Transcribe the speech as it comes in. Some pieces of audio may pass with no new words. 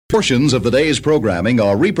Portions of the day's programming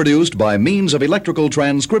are reproduced by means of electrical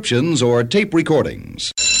transcriptions or tape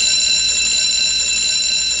recordings.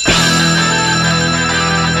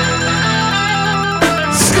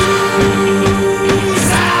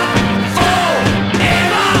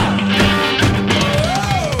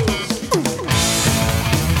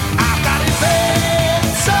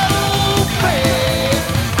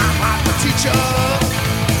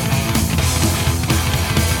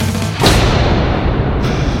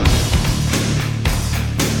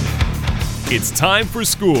 It's time for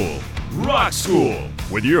school, Rock School,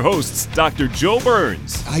 with your hosts, Dr. Joe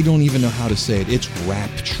Burns. I don't even know how to say it. It's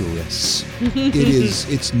rapturous. It is.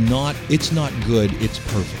 It's not good. It's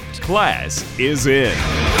perfect. Class is in.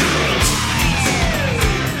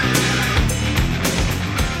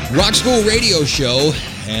 Rock School radio show,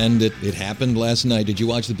 and it happened last night. Did you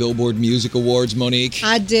watch the Billboard Music Awards, Monique?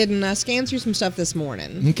 I didn't. I scanned through some stuff this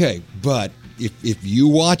morning. Okay, but if you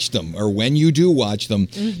watch them, or when you do watch them,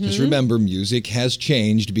 just remember music has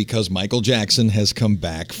changed because Michael Jackson has come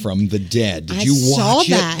back from the dead. Did you watch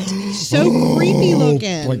it? I saw that. So creepy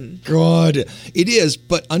looking. Oh my God. It is,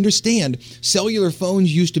 but understand, cellular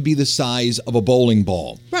phones used to be the size of a bowling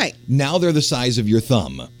ball. Right. Now they're the size of your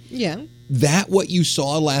thumb. Yeah. What you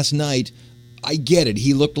saw last night, I get it.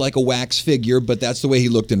 He looked like a wax figure, but that's the way he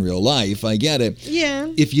looked in real life. I get it. Yeah.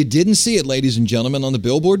 If you didn't see it, ladies and gentlemen, on the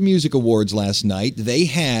Billboard Music Awards last night, they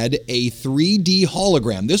had a 3D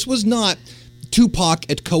hologram. This was not Tupac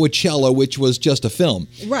at Coachella, which was just a film.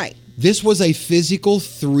 Right. This was a physical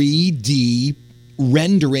 3D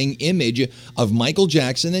rendering image of Michael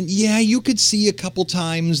Jackson. And yeah, you could see a couple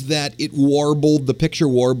times that it warbled, the picture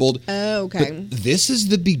warbled. Oh, okay. But this is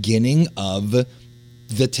the beginning of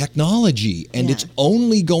the technology, and it's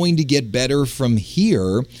only going to get better from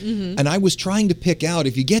here. And I was trying to pick out,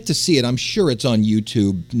 if you get to see it, I'm sure it's on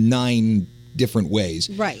YouTube 9 different ways.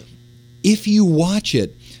 Right. If you watch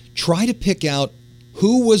it, try to pick out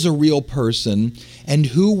who was a real person and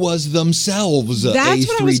who was themselves That's a 3D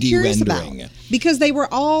what I was curious rendering. about. Because they were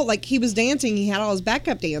all, like, he was dancing, he had all his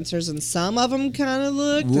backup dancers, and some of them kind of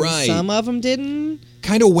looked, Right. and some of them didn't.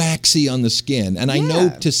 Kind of waxy on the skin. And I know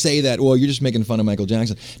to say that, well, you're just making fun of Michael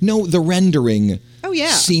Jackson. No, the rendering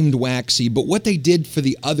seemed waxy. But what they did for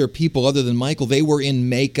the other people other than Michael, they were in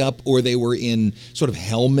makeup or they were in sort of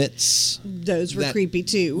helmets. Those were creepy,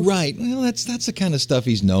 too. Right. Well, that's the kind of stuff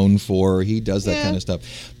he's known for. He does that kind of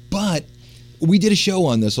stuff. But we did a show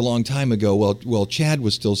on this a long time ago while Chad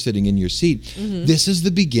was still sitting in your seat. This is the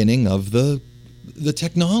beginning of the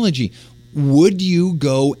technology. Would you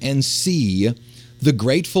go and see the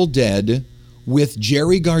Grateful Dead with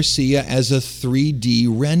Jerry Garcia as a 3D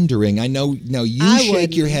rendering? I know now you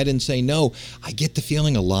shake your head and say no. I get the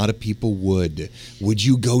feeling a lot of people would. Would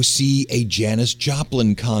you go see a Janis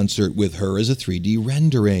Joplin concert with her as a 3D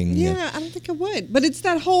rendering? Yeah, I don't think I would. But it's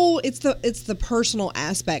that whole, it's the personal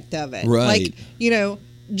aspect of it. Right. Like, you know,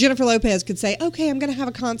 Jennifer Lopez could say, okay, I'm going to have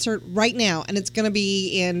a concert right now, and it's going to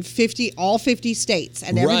be in all 50 states,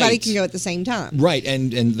 and everybody can go at the same time. Right,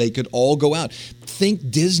 and they could all go out. Think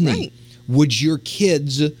Disney. Right. Would your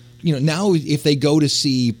kids, now if they go to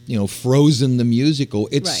see, Frozen the musical,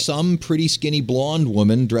 it's some pretty skinny blonde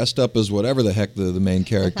woman dressed up as whatever the heck the main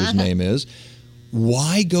character's name is.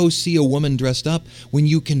 Why go see a woman dressed up when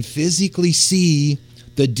you can physically see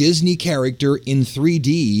the Disney character in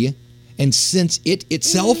 3D? And since it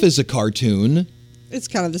itself is a cartoon, it's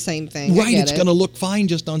kind of the same thing. Right, it's going to look fine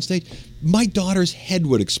just on stage. My daughter's head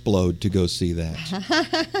would explode to go see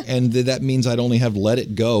that. And that means I'd only have Let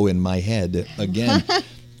It Go in my head again.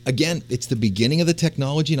 Again, it's the beginning of the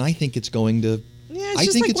technology, and I think it's going to... Yeah,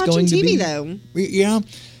 it's just like watching TV, though. Yeah.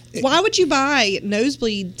 Why would you buy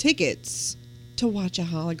nosebleed tickets to watch a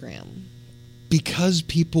hologram? Because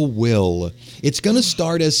people will. It's going to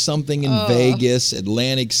start as something in Vegas,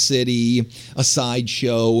 Atlantic City, a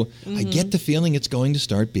sideshow. I get the feeling it's going to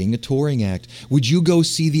start being a touring act. Would you go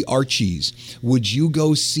see the Archies? Would you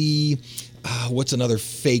go see, what's another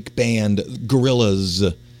fake band?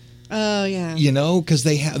 Gorillaz. Oh, yeah. Because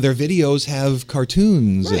their videos have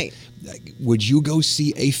cartoons. Right. Would you go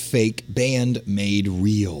see a fake band made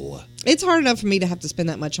real? It's hard enough for me to have to spend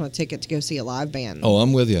that much on a ticket to go see a live band. Oh,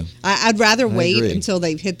 I'm with you. I'd rather wait until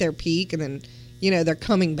they've hit their peak and then, they're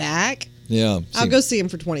coming back. Yeah. I'll go see them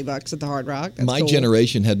for $20 at the Hard Rock. That's my cool.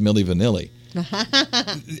 generation had Milli Vanilli.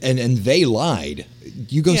 and they lied.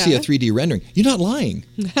 You go see a 3D rendering. You're not lying.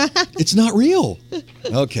 It's not real.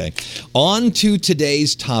 Okay. On to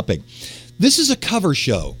today's topic. This is a cover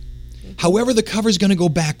show. However, the cover's going to go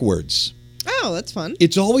backwards. Oh, that's fun.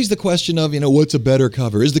 It's always the question of, what's a better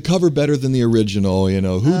cover? Is the cover better than the original?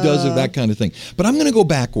 Who does it? That kind of thing. But I'm going to go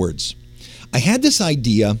backwards. I had this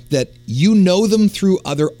idea that you know them through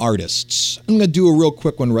other artists. I'm going to do a real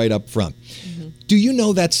quick one right up front. Do you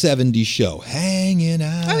know that 70s show, Hanging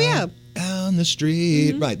Out? Oh, yeah. On the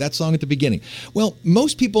street. Right, that song at the beginning. Well,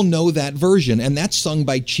 most people know that version, and that's sung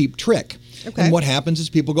by Cheap Trick. Okay. And what happens is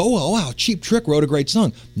people go, oh, wow, Cheap Trick wrote a great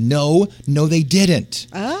song. No, they didn't.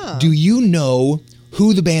 Oh. Do you know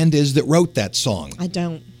who the band is that wrote that song? I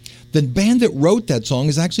don't. The band that wrote that song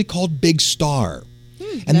is actually called Big Star.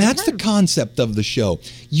 And that's the concept of the show.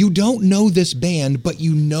 You don't know this band, but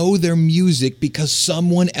you know their music because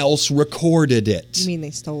someone else recorded it. You mean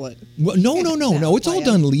they stole it? Well, no. It's all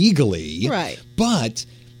done legally. Right. But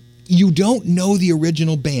you don't know the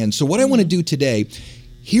original band. So what I want to do today,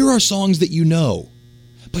 here are songs that you know,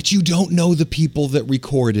 but you don't know the people that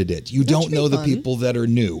recorded it. You don't know the people that are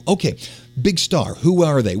new. Okay, Big Star, who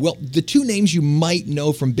are they? Well, the two names you might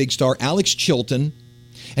know from Big Star, Alex Chilton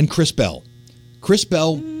and Chris Bell. Chris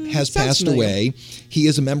Bell has passed away. He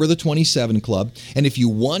is a member of the 27 Club. And if you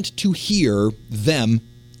want to hear them,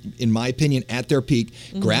 in my opinion, at their peak,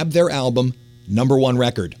 grab their album, Number One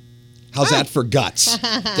Record. How's that for guts?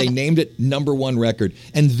 They named it Number One Record.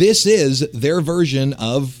 And this is their version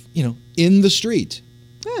of, In the Street.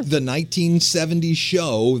 The 1970s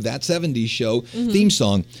show, that 70s show theme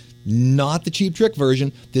song. Not the Cheap Trick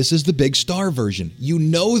version. This is the Big Star version. You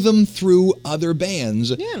know them through other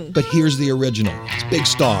bands, but here's the original. It's Big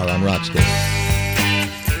Star on Rock School.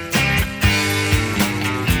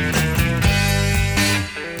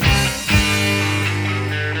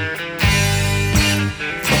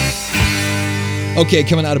 Okay,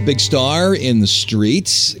 coming out of Big Star, In the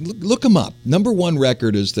Streets. Look them up. Number One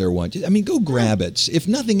Record is their one. I mean, go grab it. If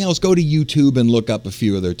nothing else, go to YouTube and look up a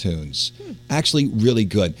few of their tunes. Actually, really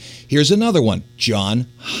good. Here's another one, John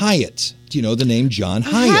Hyatt. Do you know the name John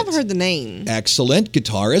Hyatt? I have heard the name. Excellent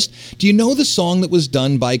guitarist. Do you know the song that was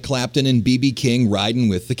done by Clapton and B.B. King, Riding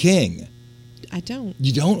with the King? I don't.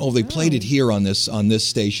 You don't? Oh, they played it here on this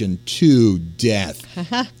station to death.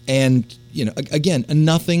 And, again,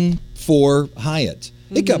 nothing for Hyatt.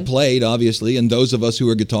 It got played, obviously, and those of us who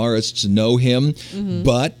are guitarists know him.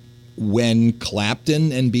 But when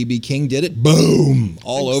Clapton and B.B. King did it, boom,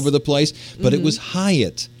 all over the place. But it was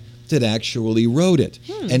Hyatt that actually wrote it.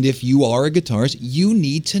 And if you are a guitarist, you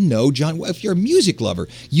need to know John. If you're a music lover,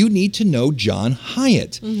 you need to know John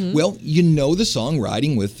Hyatt. Well, you know the song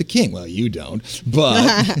Riding with the King. Well, you don't,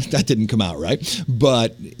 but that didn't come out right.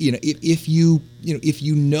 But if you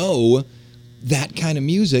know that kind of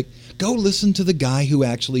music, go listen to the guy who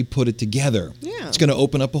actually put it together. Yeah. It's going to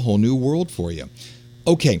open up a whole new world for you.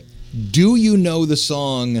 Okay, do you know the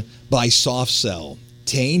song by Soft Cell,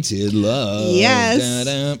 Tainted Love?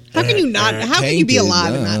 Yes. How can you not? How can you be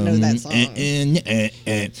alive and not know that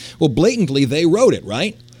song? Well, blatantly, they wrote it,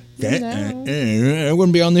 right? No. It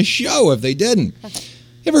wouldn't be on this show if they didn't.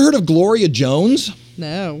 You ever heard of Gloria Jones?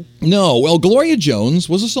 No. No. Well, Gloria Jones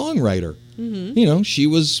was a songwriter. She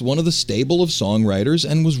was one of the stable of songwriters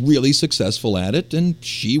and was really successful at it, and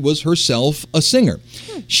she was herself a singer.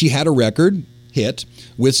 She had a record hit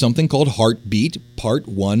with something called Heartbeat Part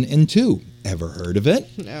 1 and 2. Ever heard of it?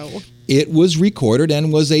 No. It was recorded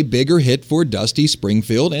and was a bigger hit for Dusty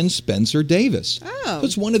Springfield and Spencer Davis. Oh.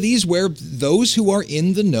 It's one of these where those who are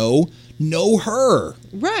in the know her.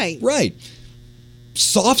 Right. Right.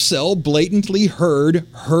 Soft Cell blatantly heard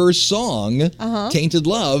her song, Tainted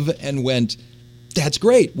Love, and went, that's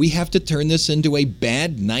great. We have to turn this into a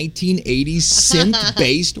bad 1980s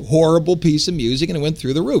synth-based horrible piece of music, and it went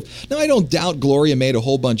through the roof. Now, I don't doubt Gloria made a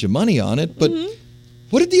whole bunch of money on it, but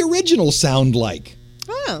what did the original sound like?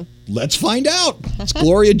 Oh. Let's find out. It's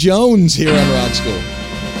Gloria Jones here on Rock School.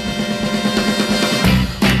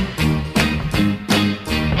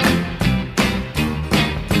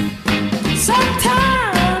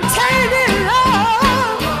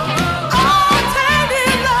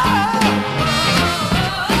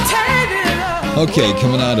 Okay,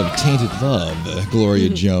 coming out of Tainted Love, Gloria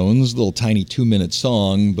Jones, little tiny 2-minute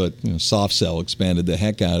song, but Soft Cell expanded the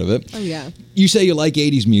heck out of it. Oh, yeah. You say you like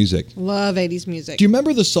 80s music. Love 80s music. Do you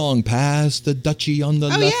remember the song Pass the Dutchie on the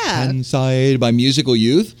Left-Hand Side by Musical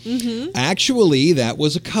Youth? Actually, that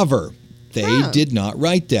was a cover. They did not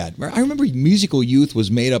write that. I remember Musical Youth was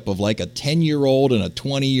made up of like a 10-year-old and a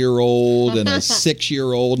 20-year-old and a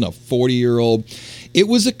 6-year-old and a 40-year-old. It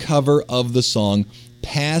was a cover of the song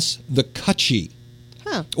Pass the Cutchie,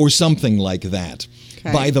 or something like that,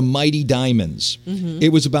 by the Mighty Diamonds.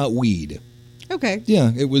 It was about weed. Okay. Yeah,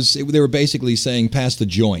 they were basically saying pass the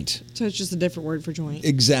joint. So it's just a different word for joint.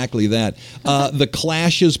 Exactly that. The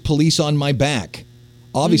Clash's Police on My Back.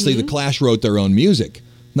 Obviously, the Clash wrote their own music.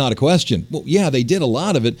 Not a question. Well, yeah, they did a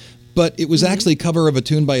lot of it, but it was actually a cover of a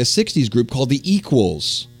tune by a 60s group called The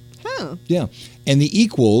Equals. Huh. Yeah. And The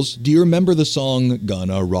Equals, do you remember the song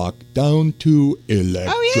Gonna Rock Down to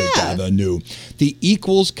Electric Avenue? The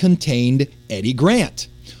Equals contained Eddie Grant,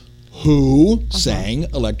 who sang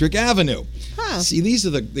Electric Avenue. Huh. See, these are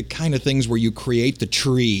the kind of things where you create the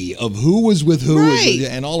tree of who was with who,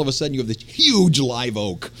 and all of a sudden you have this huge live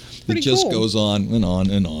oak that just goes on and on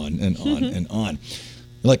and on and on and on.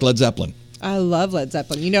 Like Led Zeppelin. I love Led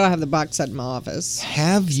Zeppelin. You know I have the box set in my office.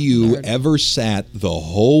 Have you ever sat the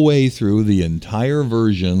whole way through the entire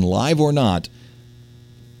version, live or not,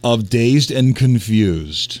 of Dazed and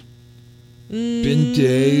Confused? Been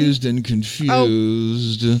dazed and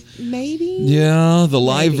confused. Maybe? Yeah, the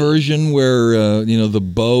live version where, the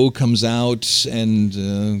bow comes out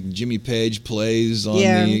and Jimmy Page plays on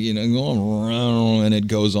the, going around, and it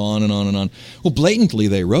goes on and on and on. Well, blatantly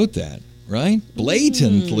they wrote that. Right?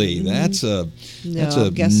 Blatantly. That's a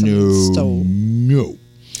no.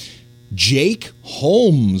 Jake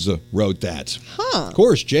Holmes wrote that. Huh. Of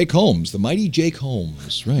course, Jake Holmes, the mighty Jake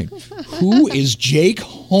Holmes. Right. Who is Jake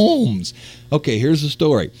Holmes? Okay, here's the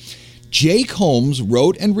story. Jake Holmes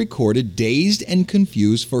wrote and recorded Dazed and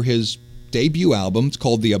Confused for his debut album. It's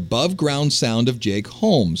called The Above Ground Sound of Jake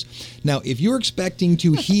Holmes. Now, if you're expecting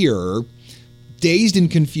to hear Dazed and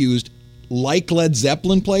Confused like Led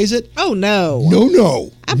Zeppelin plays it? Oh, no.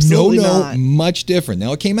 No. Absolutely not. Much different.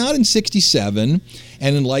 Now, it came out in 1967,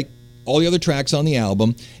 and in like all the other tracks on the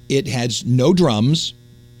album, it has no drums,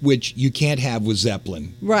 which you can't have with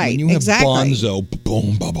Zeppelin. Right, when you have exactly. Bonzo,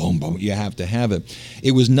 boom, boom, boom, boom, you have to have it.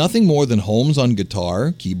 It was nothing more than Holmes on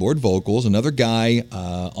guitar, keyboard, vocals, another guy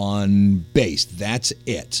on bass. That's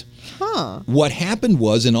it. Huh. What happened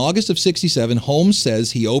was, in August of 1967, Holmes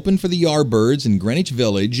says he opened for the Yardbirds in Greenwich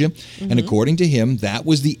Village, and according to him, that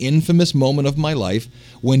was the infamous moment of my life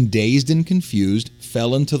when Dazed and Confused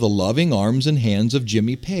fell into the loving arms and hands of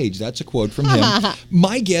Jimmy Page. That's a quote from him.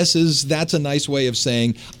 My guess is that's a nice way of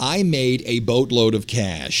saying, I made a boatload of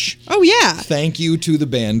cash. Oh, yeah. Thank you to the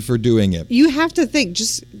band for doing it. You have to think,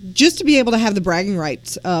 just to be able to have the bragging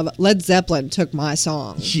rights of Led Zeppelin took my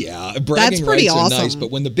song. Yeah, bragging That's pretty rights awesome. are nice,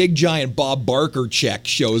 but when the big giant Bob Barker check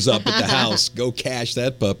shows up at the house, go cash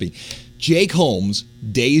that puppy. Jake Holmes,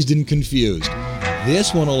 Dazed and Confused.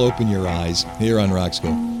 This one will open your eyes here on Rock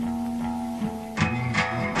School.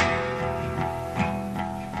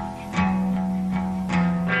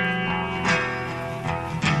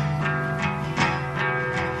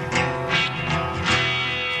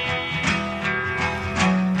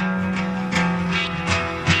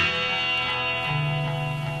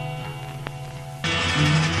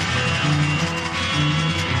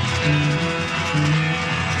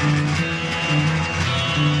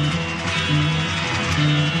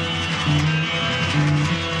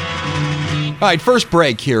 All right, first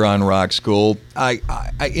break here on Rock School. I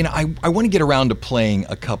want to get around to playing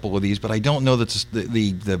a couple of these, but I don't know that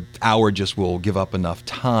the hour just will give up enough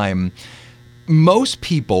time. Most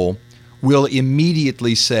people will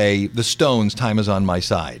immediately say, the Stones, Time Is On My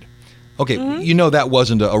Side. Okay, you know that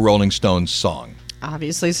wasn't a Rolling Stones song.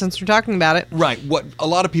 Obviously, since we're talking about it. Right. What a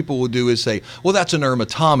lot of people will do is say, well, that's an Irma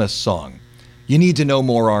Thomas song. You need to know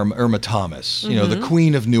more Irma Thomas, you know, the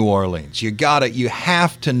Queen of New Orleans. You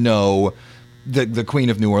have to know the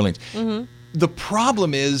Queen of New Orleans. The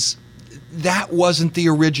problem is that wasn't the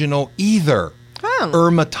original either. Oh.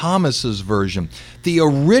 Irma Thomas's version. The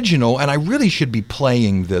original, and I really should be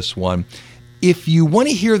playing this one. If you want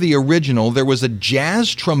to hear the original, there was a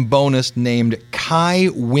jazz trombonist named Kai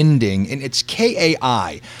Winding, and it's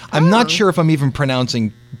Kai. I'm not sure if I'm even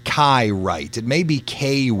pronouncing Kai right. It may be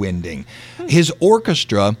K Winding. His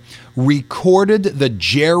orchestra recorded the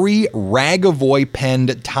Jerry Ragavoy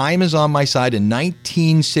penned Time Is On My Side in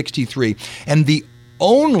 1963, and the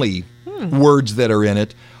only words that are in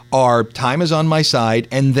it are Time Is On My Side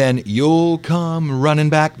and then You'll Come Running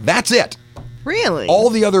Back. That's it. Really? All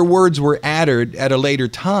the other words were added at a later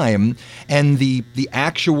time, and the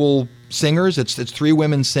actual singers, it's three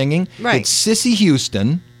women singing. Right. It's Cissy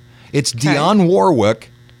Houston, it's Dionne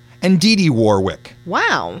Warwick, and Dee Dee Warwick.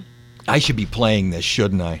 Wow. I should be playing this,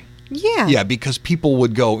 shouldn't I? Yeah. Yeah, because people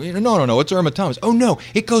would go, no, it's Irma Thomas. Oh, no,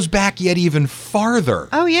 it goes back yet even farther.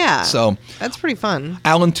 Oh, yeah. So that's pretty fun.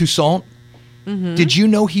 Alan Toussaint, did you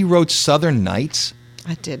know he wrote Southern Nights?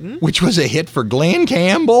 I didn't. Which was a hit for Glenn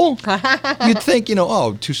Campbell. You'd think,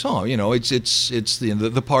 Toussaint, it's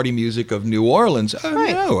the party music of New Orleans. Oh,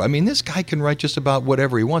 right. No, I mean, this guy can write just about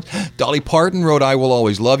whatever he wants. Dolly Parton wrote I Will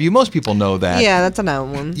Always Love You. Most people know that. Yeah, that's another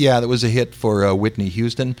one. Yeah, that was a hit for Whitney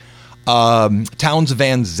Houston. Townes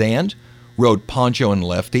Van Zandt wrote Poncho and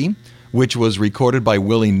Lefty, which was recorded by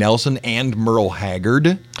Willie Nelson and Merle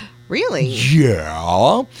Haggard. Really?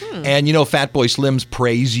 Yeah. And Fatboy Slim's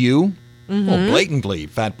Praise You. Well, blatantly,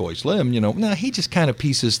 Fatboy Slim, he just kind of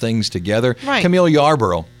pieces things together. Right. Camille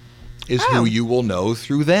Yarborough is who you will know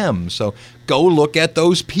through them. So go look at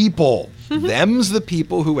those people. Them's the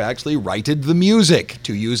people who actually writed the music,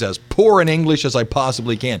 to use as poor an English as I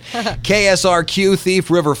possibly can. KSRQ, Thief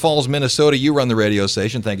River Falls, Minnesota. You run the radio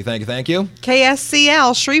station. Thank you.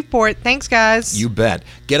 KSCL, Shreveport. Thanks, guys. You bet.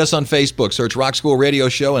 Get us on Facebook. Search Rock School Radio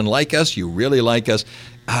Show and like us. You really like us.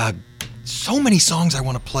 So many songs I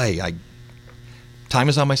want to play. Time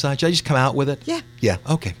is on my side. Should I just come out with it? Yeah. Yeah,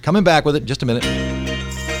 okay. Coming back with it in just a minute.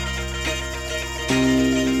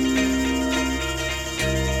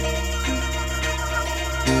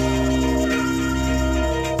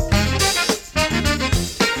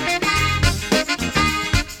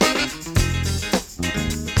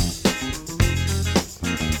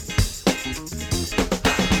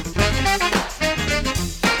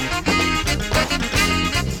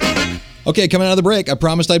 Okay, coming out of the break, I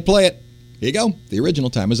promised I'd play it. Here you go. The original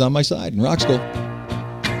Time is on My Side in Rock School.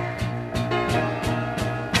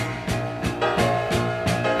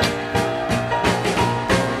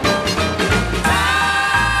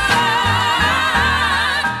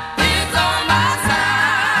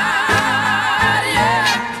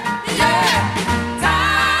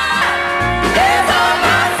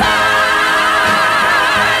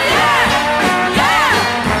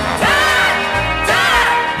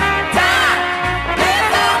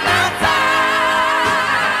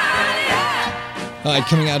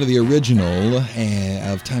 Coming out of the original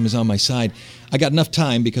of Time is on My Side, I got enough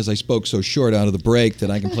time because I spoke so short out of the break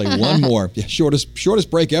that I can play one more. Yeah,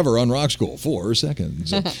 shortest break ever on Rock School, 4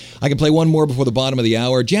 seconds. I can play one more before the bottom of the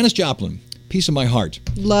hour. Janis Joplin, Piece of My Heart.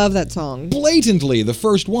 Love that song. Blatantly, the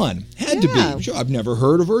first one. Had to be. Sure, I've never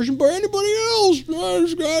heard a version by anybody else.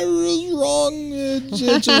 This guy is wrong.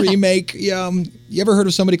 It's a remake. Yeah. You ever heard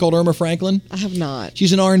of somebody called Irma Franklin? I have not.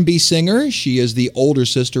 She's an R&B singer. She is the older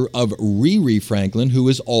sister of Riri Franklin, who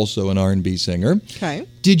is also an R&B singer. Okay.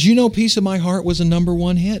 Did you know Piece of My Heart was a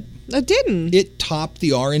 #1 hit? I didn't. It topped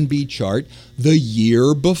the R&B chart the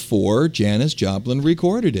year before Janis Joplin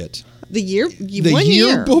recorded it. The year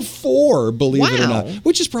before, believe it or Wow. not.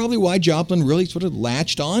 Which is probably why Joplin really sort of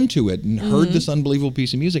latched onto it and heard this unbelievable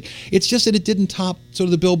piece of music. It's just that it didn't top sort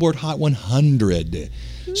of the Billboard Hot 100.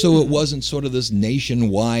 So it wasn't sort of this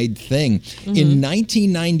nationwide thing. In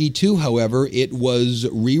 1992, however, it was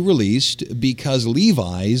re-released because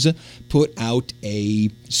Levi's put out a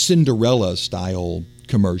Cinderella-style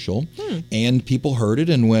commercial, and people heard it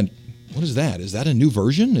and went, what is that? Is that a new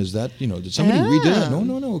version? Is that, did somebody redo it?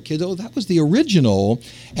 No, kiddo. That was the original,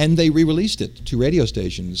 and they re-released it to radio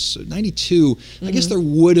stations. 92, I guess there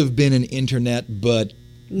would have been an internet, but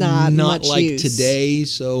not much like use today,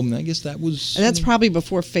 so I guess that was... And that's probably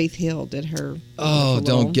before Faith Hill did her... Oh,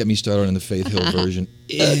 don't get me started on the Faith Hill version.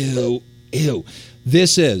 Ew.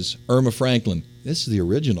 This is Irma Franklin. This is the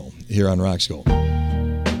original here on Rock School.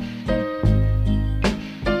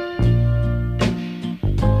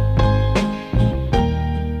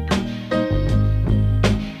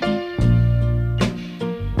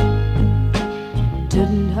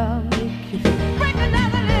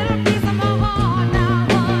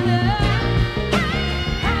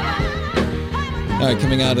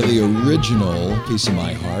 Coming out of the original Piece of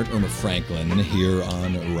My Heart, Irma Franklin, here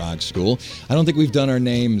on Rock School. I don't think we've done our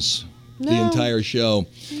names the entire show.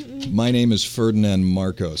 My name is Ferdinand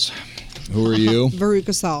Marcos. Who are you?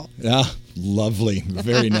 Veruca Salt. Ah, lovely.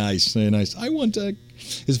 Very nice. Very nice. I want to...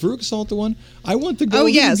 Is Veruca Salt the one? I want the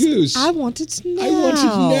golden goose. I want it now. I want it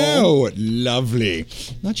now. Lovely.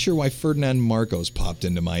 Not sure why Ferdinand Marcos popped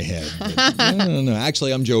into my head. But, no.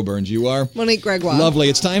 Actually, I'm Joe Burns. You are? Monique Gregoire. Lovely.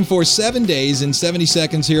 It's time for 7 days in 70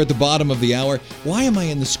 seconds here at the bottom of the hour. Why am I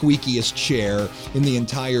in the squeakiest chair in the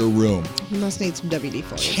entire room? You must need some WD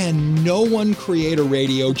for you. Can no one create a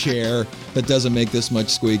radio chair that doesn't make this much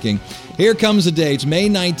squeaking? Here comes the dates. May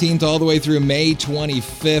 19th all the way through May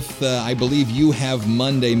 25th. I believe you have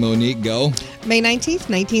Monday, Monique. Go. May 19th,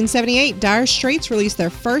 1978, Dire Straits released their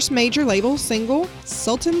first major label single,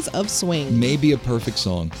 Sultans of Swing. Maybe a perfect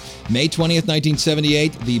song. May 20th,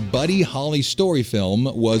 1978, the Buddy Holly story film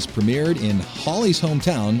was premiered in Holly's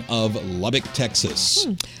hometown of Lubbock, Texas.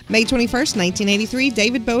 May 21st, 1983,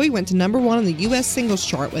 David Bowie went to #1 on the U.S. singles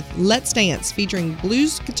chart with Let's Dance, featuring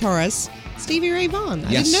blues guitarist Stevie Ray Vaughan.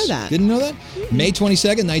 I didn't know that. Didn't know that? May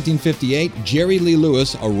 22nd, 1958, Jerry Lee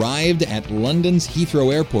Lewis arrived at London's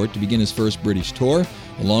Heathrow Airport to begin his first British tour,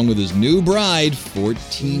 along with his new bride,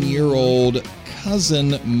 14-year-old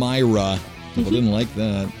cousin Myra. People didn't like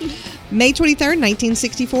that. May 23rd,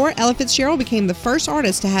 1964, Ella Fitzgerald became the first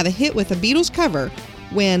artist to have a hit with a Beatles cover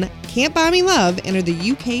when Can't Buy Me Love entered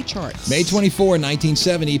the UK charts. May 24,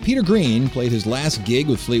 1970, Peter Green played his last gig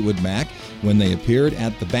with Fleetwood Mac when they appeared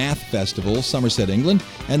at the Bath Festival, Somerset, England.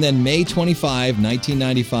 And then May 25,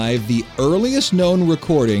 1995, the earliest known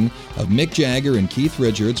recording of Mick Jagger and Keith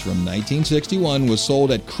Richards from 1961 was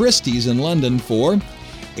sold at Christie's in London for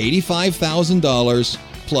 $85,000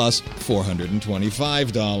 plus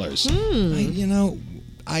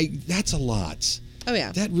 $425. That's a lot. Oh,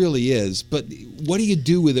 yeah. That really is. But what do you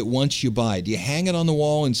do with it once you buy it? Do you hang it on the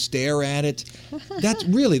wall and stare at it?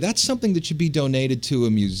 That's something that should be donated to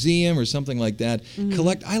a museum or something like that.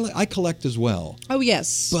 I collect as well. Oh,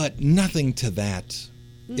 yes. But nothing to that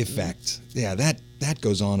effect. Yeah, that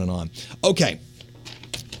goes on and on. Okay.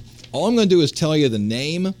 All I'm going to do is tell you the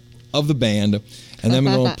name of the band, and then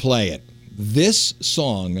we're going to play it. This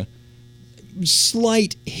song,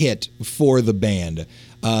 slight hit for the band.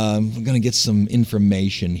 I'm going to get some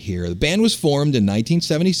information here. The band was formed in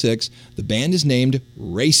 1976. The band is named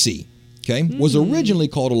Racy. Okay, was originally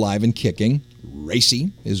called Alive and Kicking.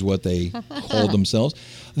 Racy is what they called themselves.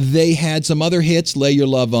 They had some other hits, Lay Your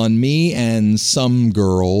Love on Me and Some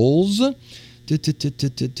Girls. Yeah,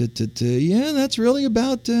 that's really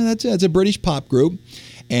about, that's it. It's a British pop group.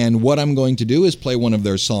 And what I'm going to do is play one of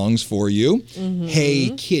their songs for you.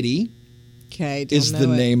 Hey Kitty is the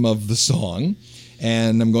name of the song.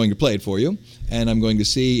 And I'm going to play it for you. And I'm going to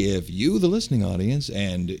see if you, the listening audience,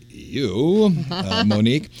 and you,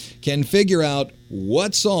 Monique, can figure out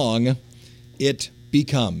what song it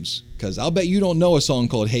becomes. Because I'll bet you don't know a song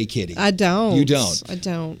called Hey Kitty. I don't. You don't. I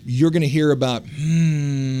don't. You're going to hear about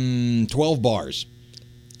 12 bars.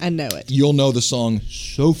 I know it. You'll know the song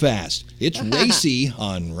so fast. It's Racy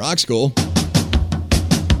on Rock School.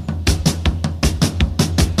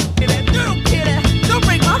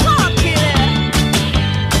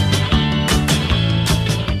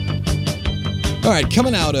 All right,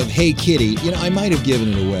 coming out of Hey Kitty, I might have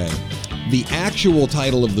given it away. The actual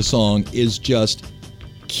title of the song is just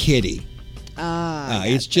Kitty.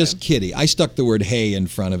 It's just Kitty. I stuck the word hey in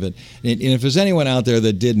front of it. And if there's anyone out there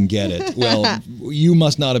that didn't get it, well, you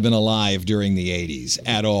must not have been alive during the 80s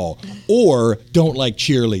at all. Or don't like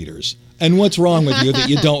cheerleaders. And what's wrong with you that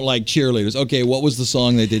you don't like cheerleaders? Okay, what was the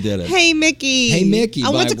song that they did it? Hey, Mickey. Hey, Mickey.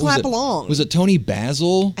 I want to clap along. Was it Tony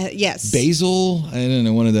Basil? Yes. Basil? I don't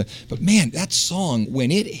know, one of the... But man, that song,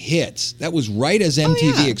 when it hits, that was right as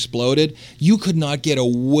MTV exploded. You could not get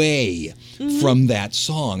away from that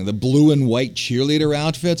song. The blue and white cheerleader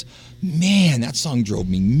outfits. Man, that song drove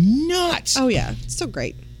me nuts. Oh, yeah. It's so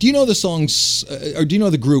great. Do you know the song, or do you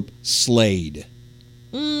know the group Slade?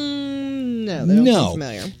 No, they don't sound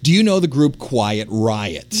familiar. Do you know the group Quiet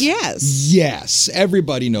Riot? Yes. Yes,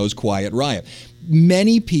 everybody knows Quiet Riot.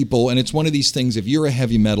 Many people, and it's one of these things, if you're a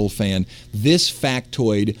heavy metal fan, this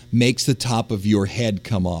factoid makes the top of your head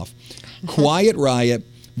come off. Quiet Riot,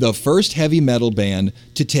 the first heavy metal band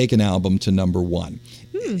to take an album to #1.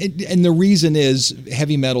 And the reason is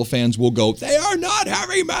heavy metal fans will go, they are not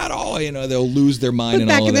heavy metal. They'll lose their mind but and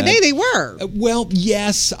back all of in the that. day, they were. Well,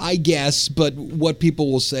 yes, I guess. But what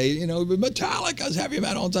people will say, Metallica's heavy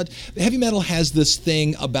metal and such. Heavy metal has this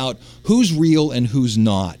thing about who's real and who's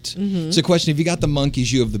not. It's a question, if you got the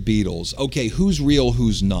Monkees, you have the Beatles. Okay, who's real,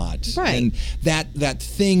 who's not? Right. And that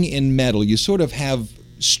thing in metal, you sort of have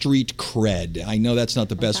street cred. I know that's not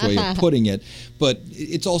the best way of putting it, but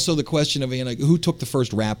it's also the question of who took the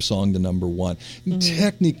first rap song to #1.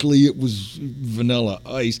 Technically, it was Vanilla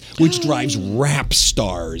Ice, which drives rap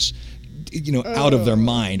stars out of their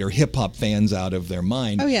mind, or hip-hop fans out of their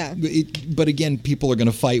mind. Oh, yeah. But again, people are going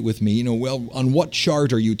to fight with me. Well, on what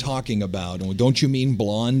chart are you talking about? And don't you mean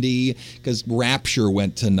Blondie? Because Rapture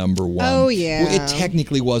went to #1. Oh, yeah. Well, it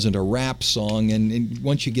technically wasn't a rap song, and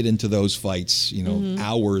once you get into those fights,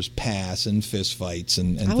 hours pass and fist fights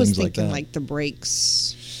and things like that. I was thinking like The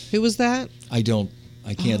Breaks. Who was that? I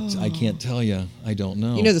can't tell you. I don't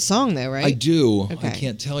know. You know the song, though, right? I do. Okay. I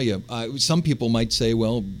can't tell you. Some people might say,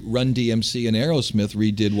 well, Run DMC and Aerosmith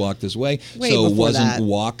redid Walk This Way. So wasn't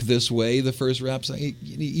Walk This Way the first rap song?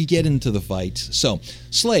 You get into the fights. So,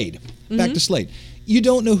 Slade. Back to Slade. You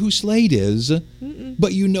don't know who Slade is,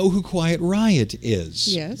 but you know who Quiet Riot is.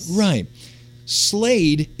 Yes. Right.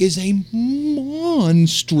 Slade is a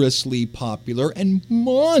monstrously popular and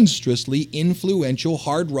monstrously influential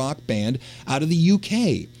hard rock band out of the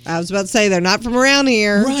UK. I was about to say, they're not from around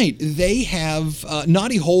here. Right. They have...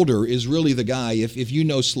 Noddy Holder is really the guy. If you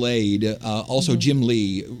know Slade, also Jim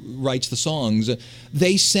Lee writes the songs.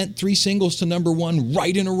 They sent 3 singles to #1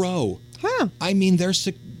 right in a row. Huh. I mean, they're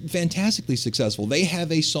fantastically successful. They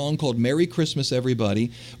have a song called Merry Christmas, Everybody,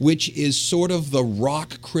 which is sort of the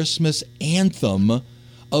rock Christmas anthem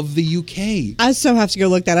of the UK. I so have to go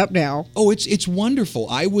look that up now. Oh, it's wonderful.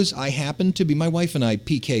 I happened to be, my wife and I,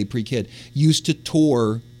 PK, pre-kid, used to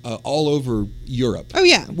tour all over Europe. Oh,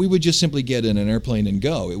 yeah. We would just simply get in an airplane and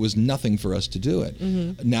go. It was nothing for us to do it.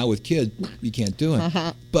 Now with kids, you can't do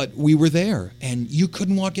it. But we were there, and you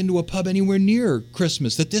couldn't walk into a pub anywhere near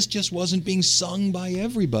Christmas that this just wasn't being sung by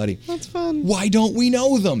everybody. That's fun. Why don't we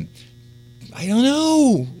know them? I don't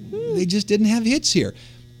know. They just didn't have hits here.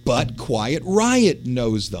 But Quiet Riot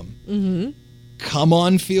knows them. Come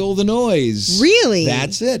On, Feel the Noise. Really?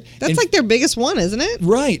 That's it. That's like their biggest one, isn't it?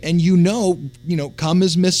 Right. And you know, come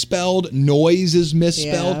is misspelled, noise is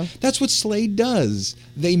misspelled. Yeah. That's what Slade does.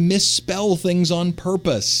 They misspell things on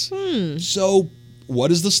purpose. So what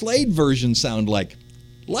does the Slade version sound like?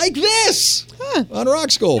 Like this on Rock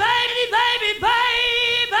School. Baby, baby, baby!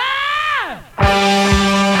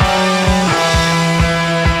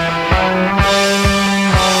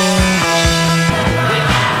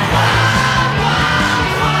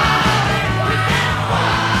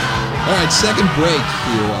 All right, second break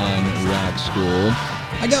here on Rock School.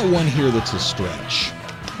 I got one here that's a stretch.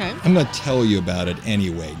 Okay. I'm going to tell you about it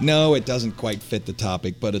anyway. No, it doesn't quite fit the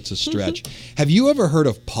topic, but it's a stretch. Have you ever heard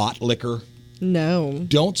of pot liquor? No.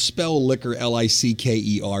 Don't spell liquor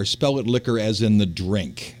L-I-C-K-E-R. Spell it liquor as in the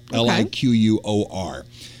drink. Okay. L-I-Q-U-O-R.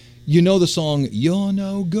 You know the song, You're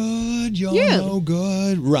No Good, You're No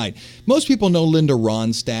Good. Right. Most people know Linda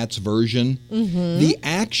Ronstadt's version. The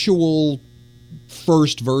actual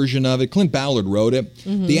first version of it, Clint Ballard wrote it.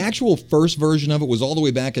 The actual first version of it was all the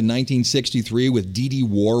way back in 1963 with Dee Dee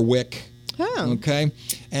Warwick. Oh. Okay?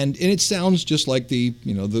 And it sounds just like the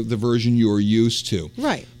version you were used to.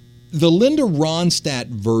 Right. The Linda Ronstadt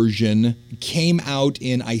version came out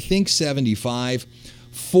in, I think, 75.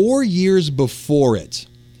 4 years before it,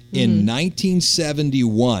 in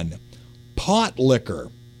 1971, Pot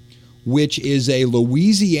Liquor, which is a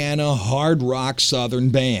Louisiana hard rock southern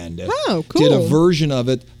band, Oh, cool. did a version of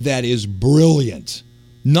it that is brilliant.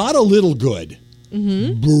 Not a little good.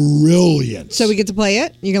 Brilliant. So we get to play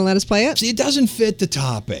it? You going to let us play it? See, it doesn't fit the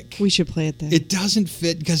topic. We should play it then. It doesn't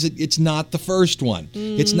fit because it's not the first one.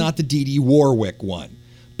 It's not the Dee Dee Warwick one.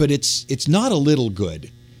 But it's not a little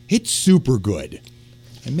good. It's super good.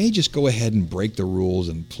 I may just go ahead and break the rules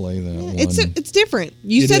and play that one. It's different.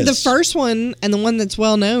 You It said the is. first one and the one that's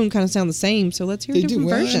well known kind of sound the same, so let's hear a They different do.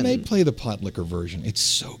 Well, version. I may play the pot liquor version. It's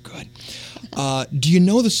so good. Do you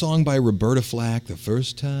know the song by Roberta Flack, The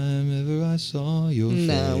First Time Ever I Saw Your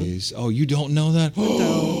No. Face? Oh, you don't know that?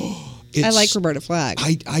 I like Roberta Flack.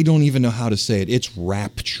 I don't even know how to say it. It's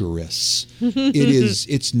rapturous.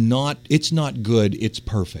 It's not good. It's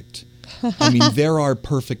perfect. I mean, there are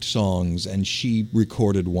perfect songs, and she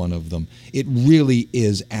recorded one of them. It really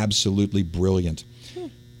is absolutely brilliant.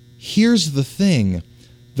 Here's the thing.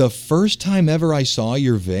 The first time ever I saw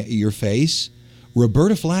your face,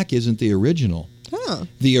 Roberta Flack isn't the original. Huh.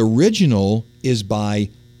 The original is by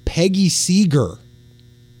Peggy Seeger,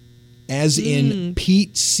 as in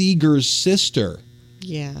Pete Seeger's sister.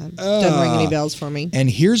 Yeah, doesn't ring any bells for me.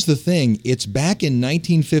 And here's the thing. It's back in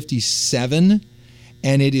 1957,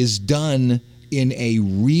 and it is done in a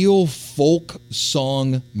real folk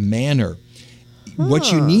song manner.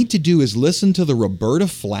 What you need to do is listen to the Roberta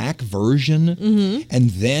Flack version and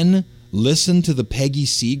then listen to the Peggy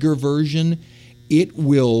Seeger version. It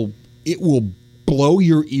will blow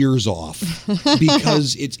your ears off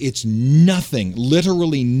because it's nothing,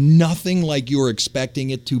 literally nothing like you're expecting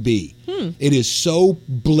it to be. It is so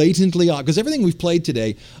blatantly odd because everything we've played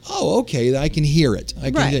today, okay, I can hear it.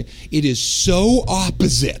 Right. It is so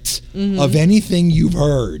opposite of anything you've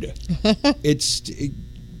heard.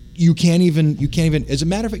 You can't even. As a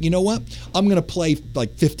matter of fact, you know what? I'm going to play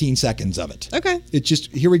like 15 seconds of it. Okay. It's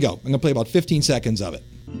just, here we go. I'm going to play about 15 seconds of it.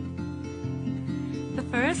 The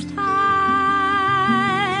first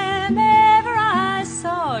time ever I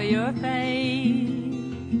saw your face,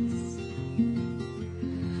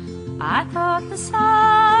 I thought the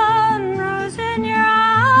sun rose in your eyes,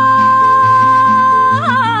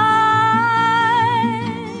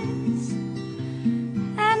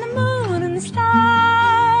 and the moon and the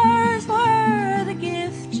stars were the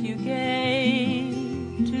gift you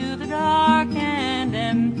gave to the dark and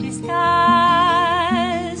empty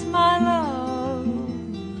skies, my love.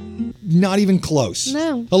 Not even close.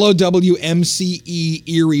 No. Hello, WMCE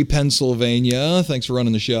Erie, Pennsylvania. Thanks for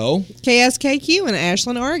running the show. KSKQ in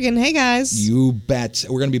Ashland, Oregon. Hey, guys. You bet.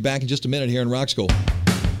 We're going to be back in just a minute here in Rock School.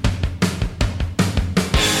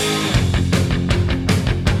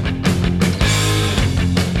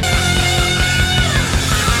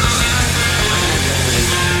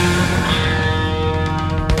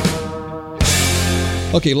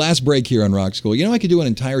 Okay, last break here on Rock School. You know, I could do an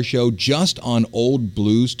entire show just on old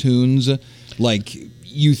blues tunes, like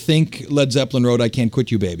you think Led Zeppelin wrote "I Can't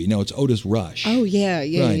Quit You, Baby." No, it's Otis Rush. Oh yeah. Right.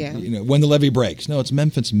 You know, When the Levee Breaks. No, it's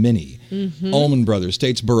Memphis Minnie. Allman Brothers,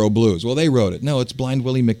 Statesboro Blues. Well, they wrote it. No, it's Blind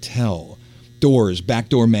Willie McTell. Doors,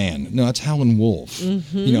 Backdoor Man. No, that's Howlin' Wolf.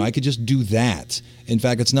 You know, I could just do that. In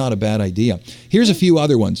fact, it's not a bad idea. Here's a few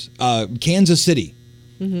other ones. Kansas City.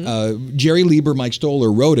 Jerry Lieber, Mike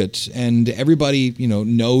Stoller wrote it, and everybody, you know,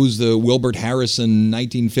 knows the Wilbert Harrison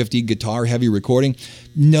 1950 guitar-heavy recording.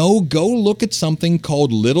 No, go look at something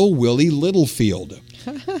called Little Willie Littlefield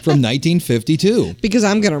from 1952. Because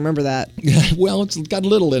I'm going to remember that. Well, it's got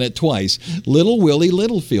little in it twice. Little Willie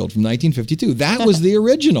Littlefield from 1952. That was the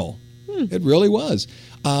original. It really was.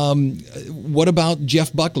 What about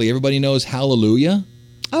Jeff Buckley? Everybody knows Hallelujah?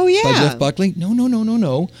 Oh, yeah. By Jeff Buckley?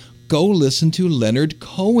 No. Go listen to Leonard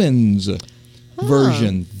Cohen's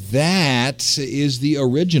version. That is the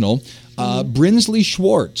original. Brinsley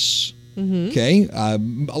Schwartz. Okay, a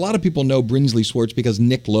lot of people know Brinsley Schwartz because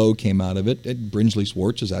Nick Lowe came out of it. Brinsley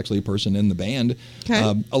Schwartz is actually a person in the band.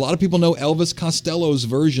 Okay. A lot of people know Elvis Costello's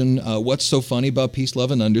version, What's So Funny About Peace,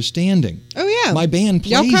 Love, and Understanding. Oh, yeah. My band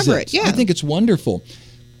plays Y'all cover it, yeah. I think it's wonderful.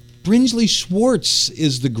 Brinsley Schwartz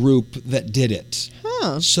is the group that did it.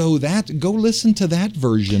 So go listen to that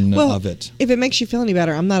version of it. If it makes you feel any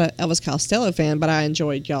better, I'm not an Elvis Costello fan, but I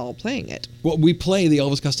enjoyed y'all playing it. Well, we play the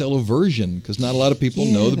Elvis Costello version because not a lot of people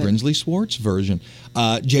know the Brinsley Schwartz version.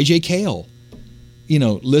 J.J. Cale. You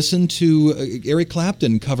know, listen to Eric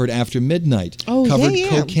Clapton covered After Midnight. Covered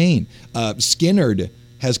Cocaine. Skynyrd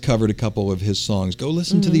has covered a couple of his songs. Go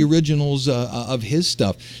listen to the originals of his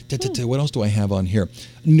stuff. What else do I have on here?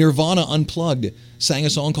 Nirvana Unplugged sang a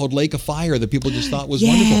song called Lake of Fire that people just thought was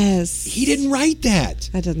wonderful. He didn't write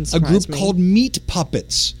that. That doesn't surprise me. A group called Meat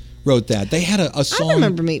Puppets wrote that. They had a song. I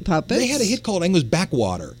remember Meat Puppets. They had a hit called English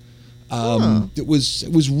Backwater. It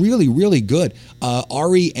was really, really good.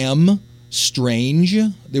 R.E.M. Strange.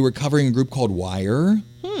 They were covering a group called Wire.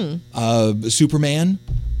 Superman.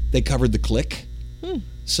 They covered The Click.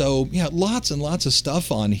 So, yeah, lots and lots of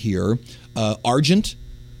stuff on here. Argent.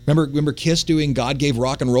 Remember Kiss doing God Gave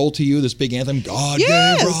Rock and Roll to You, this big anthem? God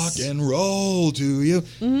gave rock and roll to you.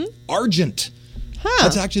 Argent.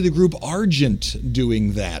 That's actually the group Argent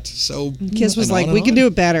doing that. So Kiss was like, we can do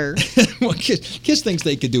it better. Well, Kiss thinks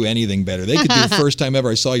they could do anything better. They could do First Time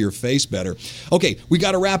Ever I Saw Your Face better. Okay, we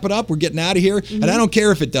got to wrap it up. We're getting out of here. And I don't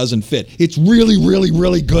care if it doesn't fit. It's really, really,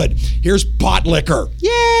 really good. Here's Pot Liquor.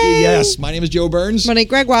 Yay! Yes, my name is Joe Burns. Monique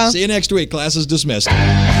Gregoire. See you next week. Class is dismissed.